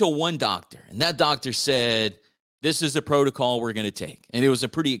you went to one doctor, and that doctor said, this is the protocol we're going to take. And it was a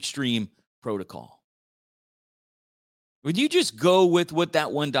pretty extreme protocol. Would you just go with what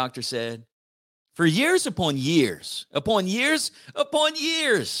that one doctor said? For years upon years, there's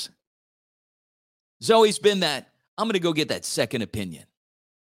always been that, I'm going to go get that second opinion.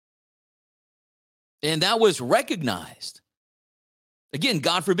 And that was recognized. Again,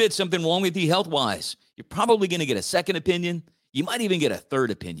 God forbid something wrong with you health-wise. You're probably going to get a second opinion. You might even get a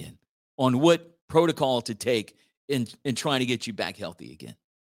third opinion on what protocol to take in trying to get you back healthy again.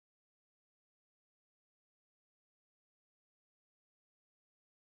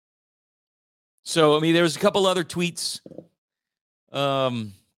 So, there was a couple other tweets.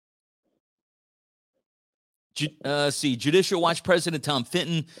 Judicial Watch President Tom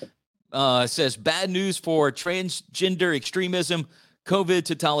Fenton says, bad news for transgender extremism, COVID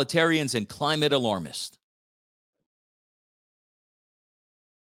totalitarians, and climate alarmists.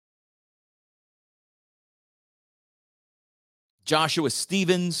 Joshua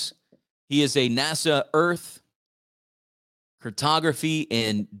Stevens, he is a NASA Earth cartography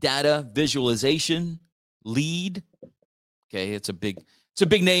and data visualization lead. Okay, it's a big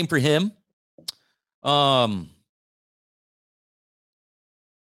name for him.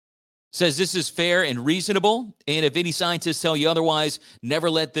 Says this is fair and reasonable, and if any scientists tell you otherwise, never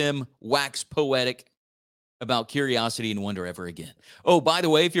let them wax poetic about curiosity and wonder ever again. Oh, by the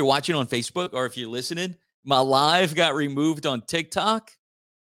way, if you're watching on Facebook or if you're listening, my live got removed on TikTok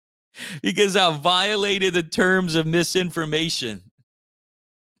because I violated the terms of misinformation.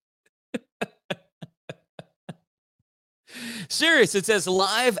 Serious, it says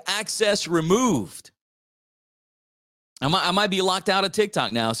live access removed. I might be locked out of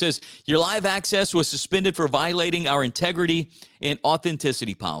TikTok now. It says your live access was suspended for violating our integrity and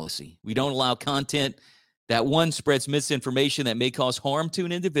authenticity policy. We don't allow content that, one, spreads misinformation that may cause harm to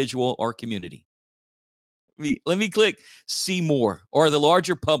an individual or community. Let me click see more, or the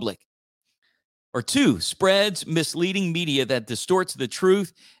larger public. Or two, spreads misleading media that distorts the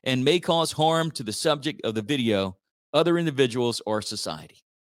truth and may cause harm to the subject of the video, other individuals, or society.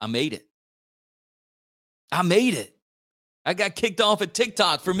 I made it. I got kicked off of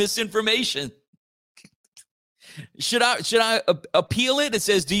TikTok for misinformation. Should I appeal it? It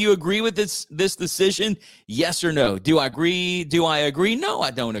says, do you agree with this decision? Yes or no? Do I agree? No,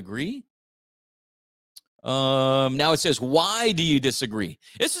 I don't agree. Now it says, why do you disagree?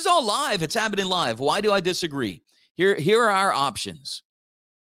 This is all live. It's happening live. Why do I disagree? Here are our options.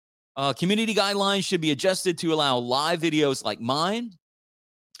 Community guidelines should be adjusted to allow live videos like mine.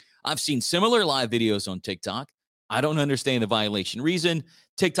 I've seen similar live videos on TikTok. I don't understand the violation reason.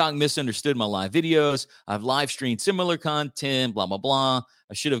 TikTok misunderstood my live videos. I've live streamed similar content, blah, blah, blah.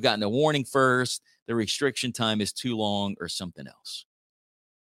 I should have gotten a warning first. The restriction time is too long, or something else.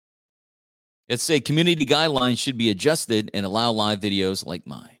 Let's say community guidelines should be adjusted and allow live videos like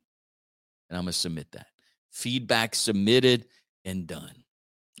mine. And I'm going to submit that. Feedback submitted and done.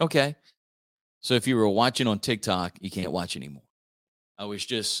 Okay. So if you were watching on TikTok, you can't watch anymore.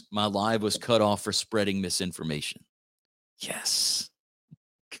 My live was cut off for spreading misinformation. Yes.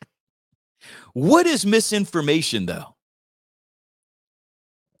 What is misinformation, though?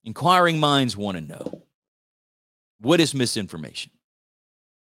 Inquiring minds want to know. What is misinformation?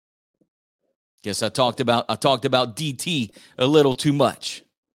 Guess I talked about DT a little too much.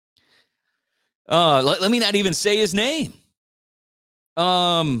 Let me not even say his name.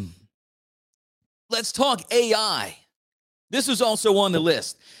 Let's talk AI. This was also on the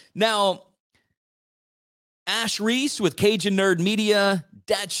list. Now, Ash Reese with Cajun Nerd Media,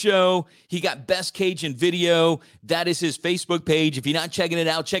 that show. He got Best Cajun Video. That is his Facebook page. If you're not checking it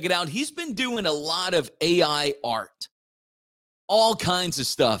out, check it out. He's been doing a lot of AI art, all kinds of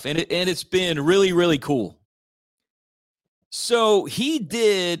stuff, and it's been really, really cool. So he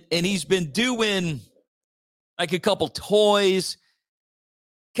did, and he's been doing like a couple toys,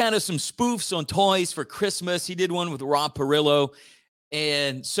 kind of some spoofs on toys for Christmas. He did one with Rob Perillo.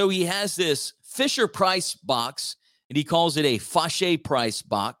 And so he has this Fisher Price box, and he calls it a Fauché Price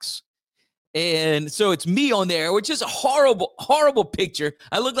box. And so it's me on there, which is a horrible, horrible picture.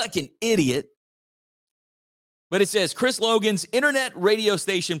 I look like an idiot. But it says Chris Logan's internet radio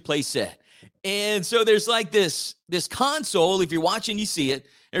station playset. And so there's like this console. If you're watching, you see it.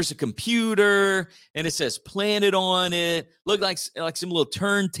 There's a computer, and it says Planet on it. Look like some little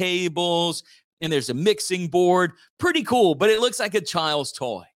turntables. And there's a mixing board. Pretty cool, but it looks like a child's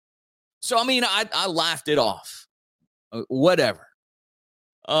toy. So, I mean, I laughed it off. Whatever.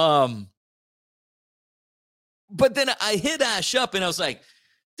 But then I hit Ash up, and I was like,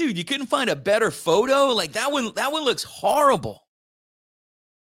 dude, you couldn't find a better photo? Like, that one looks horrible.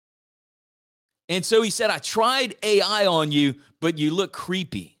 And so he said, I tried AI on you, but you look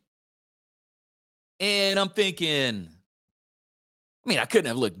creepy. And I'm thinking, I mean, I couldn't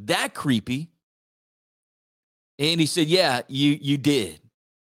have looked that creepy. And he said, yeah, you did.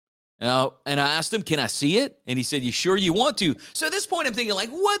 And I asked him, can I see it? And he said, you sure you want to? So at this point, I'm thinking, like,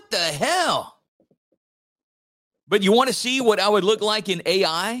 what the hell? But you want to see what I would look like in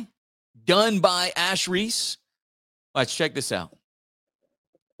AI done by Ash Reese? Let's check this out.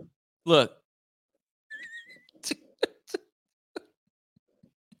 Look.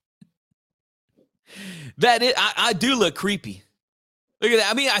 I do look creepy. Look at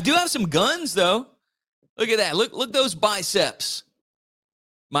that. I mean, I do have some guns, though. Look at that. Look those biceps.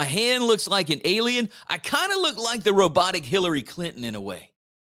 My hand looks like an alien. I kind of look like the robotic Hillary Clinton in a way.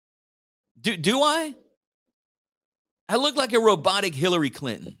 Do I? I look like a robotic Hillary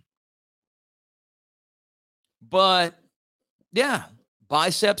Clinton. But, yeah,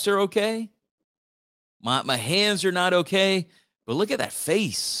 biceps are okay. My hands are not okay. But look at that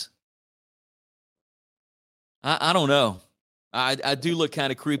face. I don't know. I do look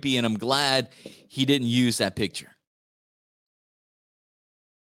kind of creepy, and I'm glad he didn't use that picture.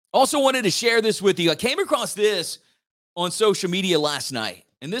 Also wanted to share this with you. I came across this on social media last night,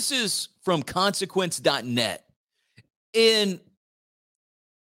 and this is from consequence.net. In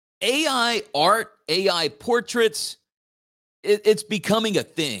AI art, AI portraits, it's becoming a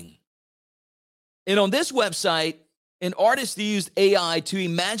thing. And on this website, an artist used AI to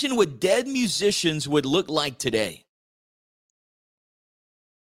imagine what dead musicians would look like today.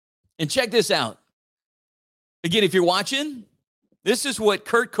 And check this out. Again, if you're watching, this is what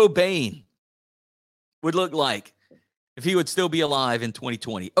Kurt Cobain would look like if he would still be alive in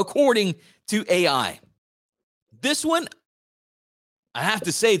 2020, according to AI. This one, I have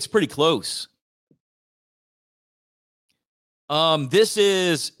to say, it's pretty close. This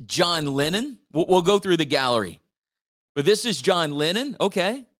is John Lennon. We'll go through the gallery. But this is John Lennon.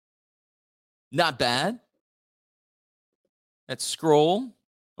 Okay. Not bad. Let's scroll.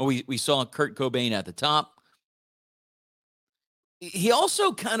 Oh, we saw Kurt Cobain at the top. He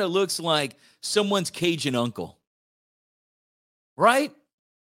also kind of looks like someone's Cajun uncle. Right?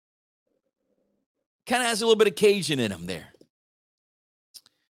 Kind of has a little bit of Cajun in him there.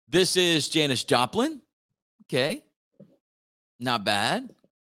 This is Janis Joplin. Okay. Not bad.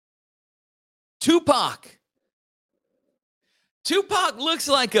 Tupac. Tupac looks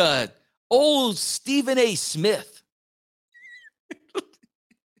like a old Stephen A. Smith.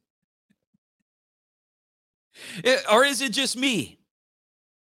 Or is it just me?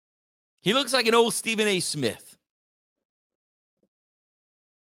 He looks like an old Stephen A. Smith.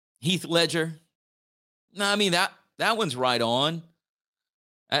 Heath Ledger. No, I mean, that one's right on.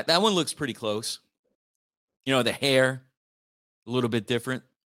 That one looks pretty close. You know, the hair, a little bit different.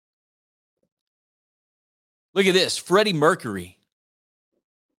 Look at this, Freddie Mercury.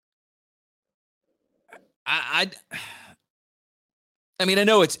 I mean, I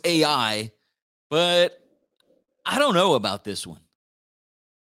know it's AI, but I don't know about this one.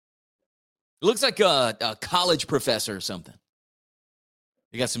 It looks like a college professor or something.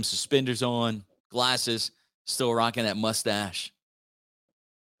 He got some suspenders on, glasses, still rocking that mustache.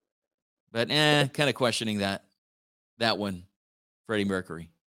 But kind of questioning that one, Freddie Mercury.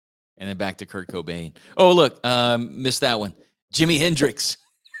 And then back to Kurt Cobain. Oh, look, missed that one. Jimi Hendrix.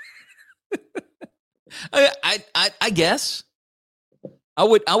 I guess I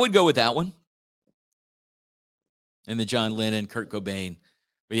would go with that one. And the John Lennon, Kurt Cobain.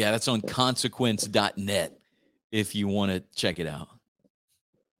 But yeah, that's on consequence.net. if you want to check it out.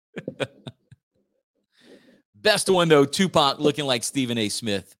 Best one, though, Tupac looking like Stephen A.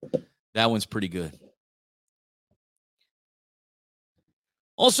 Smith. That one's pretty good.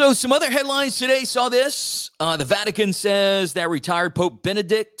 Also, some other headlines today. Saw this. The Vatican says that retired Pope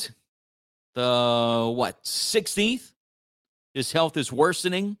Benedict, the 16th, his health is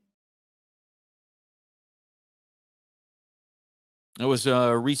worsening. It was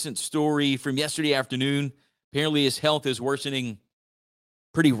a recent story from yesterday afternoon. Apparently, his health is worsening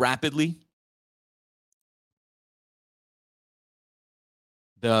pretty rapidly.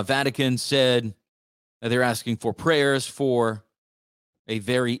 The Vatican said that they're asking for prayers for a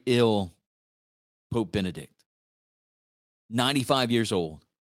very ill Pope Benedict, 95 years old.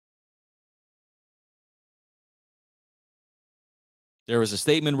 There was a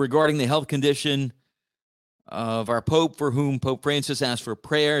statement regarding the health condition of our Pope, for whom Pope Francis asked for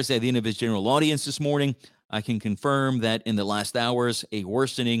prayers at the end of his general audience this morning. I can confirm that in the last hours, a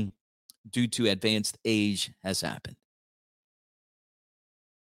worsening due to advanced age has happened.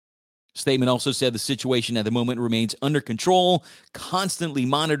 Statement also said the situation at the moment remains under control, constantly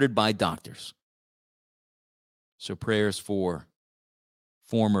monitored by doctors. So prayers for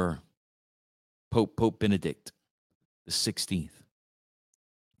former Pope Benedict the 16th.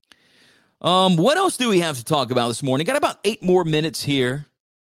 What else do we have to talk about this morning? Got about 8 more minutes here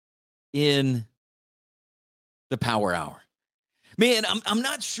in the Power Hour. Man, I'm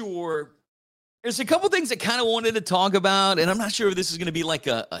not sure. There's a couple things I kind of wanted to talk about, and I'm not sure if this is going to be like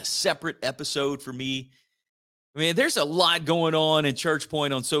a separate episode for me. I mean, there's a lot going on in Church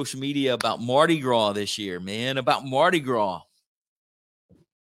Point on social media about Mardi Gras this year, man, about Mardi Gras.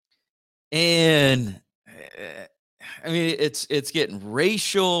 And I mean, it's getting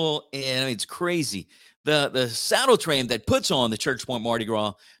racial, and I mean, it's crazy. The saddle train that puts on the Church Point Mardi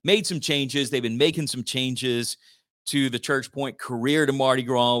Gras made some changes. They've been making some changes to the Church Point career to Mardi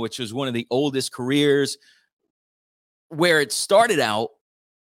Gras, which was one of the oldest careers, where it started out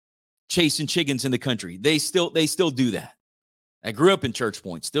chasing chickens in the country. They still do that. I grew up in Church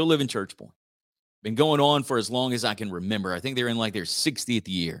Point, still live in Church Point. Been going on for as long as I can remember. I think they're in like their 60th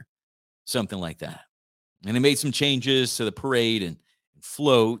year, something like that. And they made some changes to the parade and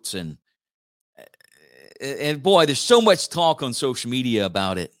floats, and boy, there's so much talk on social media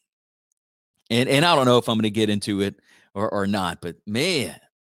about it. And I don't know if I'm going to get into it or not, but man,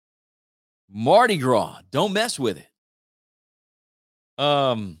 Mardi Gras, don't mess with it.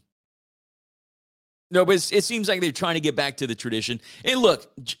 No, but it seems like they're trying to get back to the tradition. And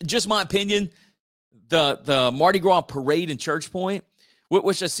look, just my opinion, the Mardi Gras parade in Church Point,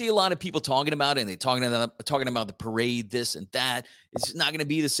 which I see a lot of people talking about, and they're talking about the parade, this and that. It's not going to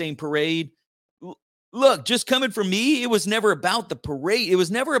be the same parade. Look, just coming from me, it was never about the parade. It was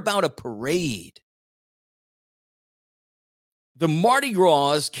never about a parade. The Mardi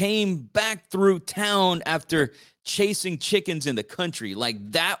Gras came back through town after chasing chickens in the country. Like,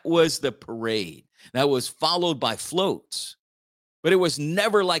 that was the parade. That was followed by floats. But it was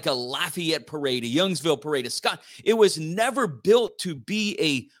never like a Lafayette parade, a Youngsville parade, a Scott. It was never built to be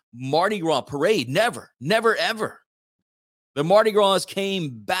a Mardi Gras parade. Never, ever. The Mardi Gras came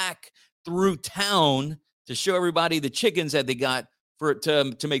back through town to show everybody the chickens that they got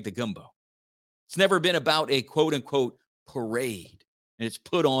to make the gumbo. It's never been about a quote-unquote parade, and it's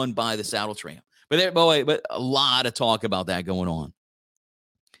put on by the saddle tramp. But a lot of talk about that going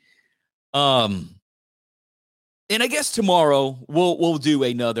on. And I guess tomorrow we'll do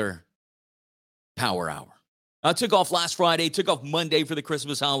another Power Hour. I took off last Friday, took off Monday for the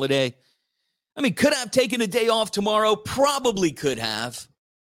Christmas holiday. I mean, could I have taken a day off tomorrow? Probably could have.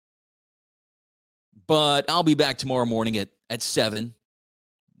 But I'll be back tomorrow morning at 7.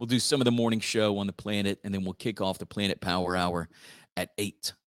 We'll do some of the morning show on the Planet, and then we'll kick off the Planet Power Hour at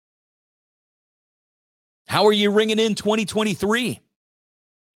 8. How are you ringing in 2023? If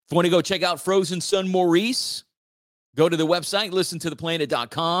you want to go check out Frozen Sun Maurice, go to the website, listen to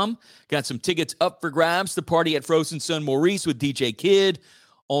theplanet.com. Got some tickets up for grabs. The party at Frozen Sun Maurice with DJ Kid.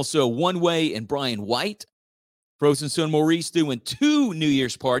 Also, One Way and Brian White. Frozen Sun Maurice doing 2 New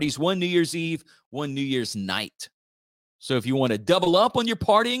Year's parties, one New Year's Eve, one New Year's night. So if you want to double up on your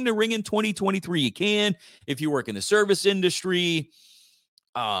partying to ring in 2023, you can. If you work in the service industry,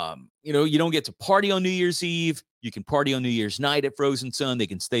 you don't get to party on New Year's Eve. You can party on New Year's night at Frozen Sun. They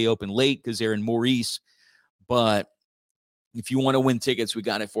can stay open late because they're in Maurice. But if you want to win tickets, we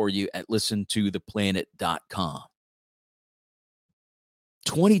got it for you at listentotheplanet.com.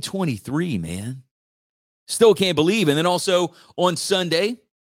 2023, man. Still can't believe. And then also on Sunday,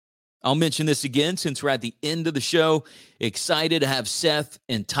 I'll mention this again since we're at the end of the show. Excited to have Seth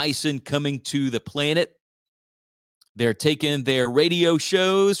and Tyson coming to the Planet. They're taking their radio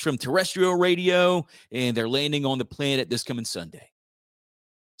shows from terrestrial radio, and they're landing on the planet this coming Sunday.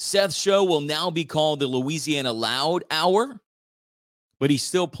 Seth's show will now be called the Louisiana Loud Hour, but he's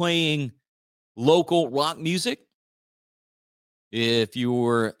still playing local rock music. If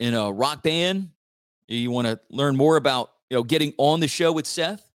you're in a rock band, you want to learn more about getting on the show with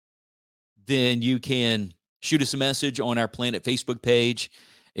Seth, then you can shoot us a message on our Planet Facebook page,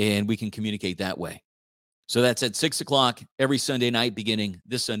 and we can communicate that way. So that's at 6 o'clock every Sunday night, beginning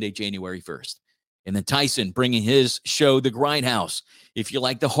this Sunday, January 1st. And then Tyson bringing his show, The Grindhouse. If you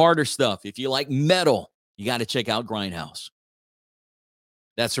like the harder stuff, if you like metal, you got to check out Grindhouse.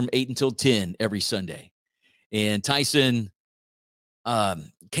 That's from 8 until 10 every Sunday. And Tyson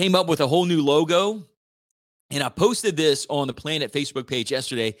came up with a whole new logo. And I posted this on the Planet Facebook page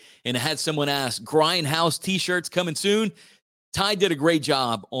yesterday, and I had someone ask, Grindhouse t-shirts coming soon? Ty did a great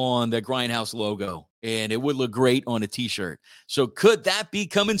job on the Grindhouse logo, and it would look great on a t-shirt. So could that be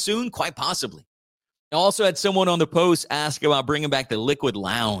coming soon? Quite possibly. I also had someone on the post ask about bringing back the Liquid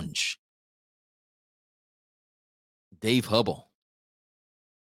Lounge. Dave Hubble.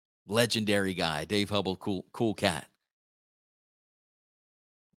 Legendary guy. Dave Hubble, cool cat.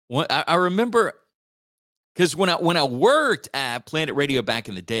 I remember, because when I worked at Planet Radio back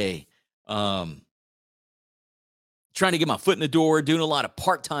in the day, trying to get my foot in the door, doing a lot of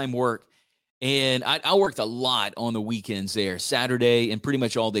part-time work. And I worked a lot on the weekends there, Saturday and pretty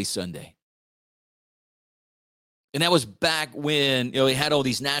much all day Sunday. And that was back when, they had all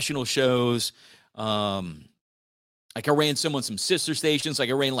these national shows. Like I ran some sister stations. Like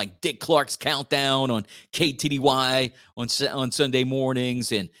I ran like Dick Clark's Countdown on KTDY on Sunday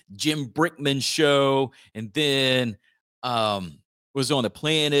mornings, and Jim Brickman's show. And then was on the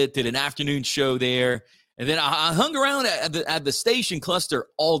Planet, did an afternoon show there. And then I hung around at the station cluster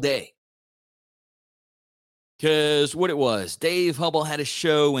all day. Because what it was, Dave Hubble had a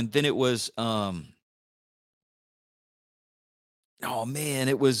show, and then it was, it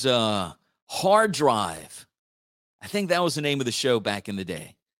was Hard Drive. I think that was the name of the show back in the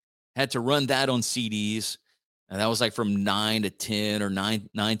day. Had to run that on CDs. And that was like from 9 to 10 or 9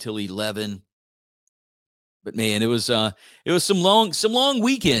 till 11. But man, it was some long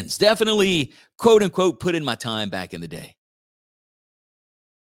weekends. Definitely, quote unquote, put in my time back in the day.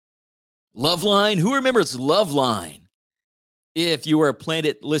 Loveline. Who remembers Loveline? If you were a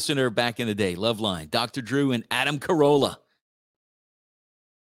Planet listener back in the day, Loveline. Dr. Drew and Adam Carolla.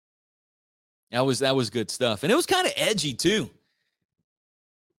 That was good stuff. And it was kind of edgy, too.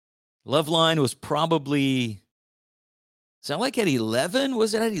 Loveline was probably, sound like at 11?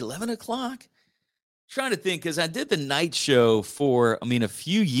 Was it at 11 o'clock? Trying to think, because I did the night show for, a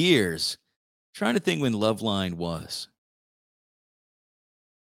few years. Trying to think when Loveline was.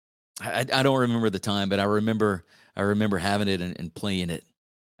 I don't remember the time, but I remember having it and playing it.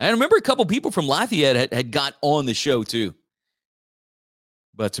 I remember a couple people from Lafayette had got on the show, too.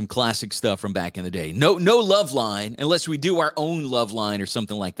 But some classic stuff from back in the day. No Loveline, unless we do our own Loveline or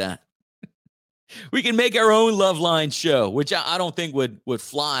something like that. We can make our own Loveline show, which I don't think would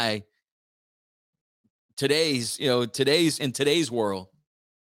fly in today's world.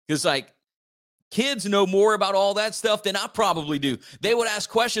 Because like kids know more about all that stuff than I probably do. They would ask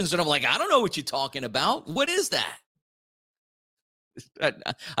questions and I'm like, I don't know what you're talking about. What is that?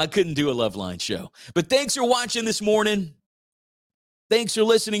 I couldn't do a Loveline show. But thanks for watching this morning. Thanks for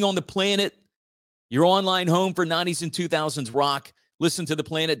listening on The Planet, your online home for 90s and 2000s rock. Listen to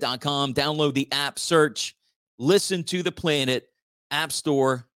theplanet.com. Download the app, search Listen to The Planet, App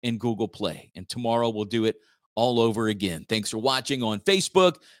Store, and Google Play. And tomorrow we'll do it all over again. Thanks for watching on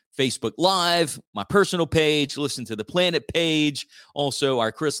Facebook, Facebook Live, my personal page, Listen to The Planet page, also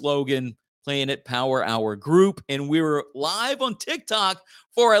our Chris Logan Planet Power Hour group. And we were live on TikTok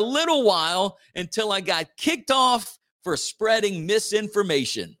for a little while until I got kicked off for spreading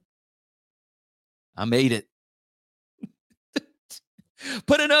misinformation. I made it.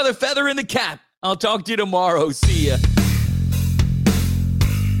 Put another feather in the cap. I'll talk to you tomorrow. See ya.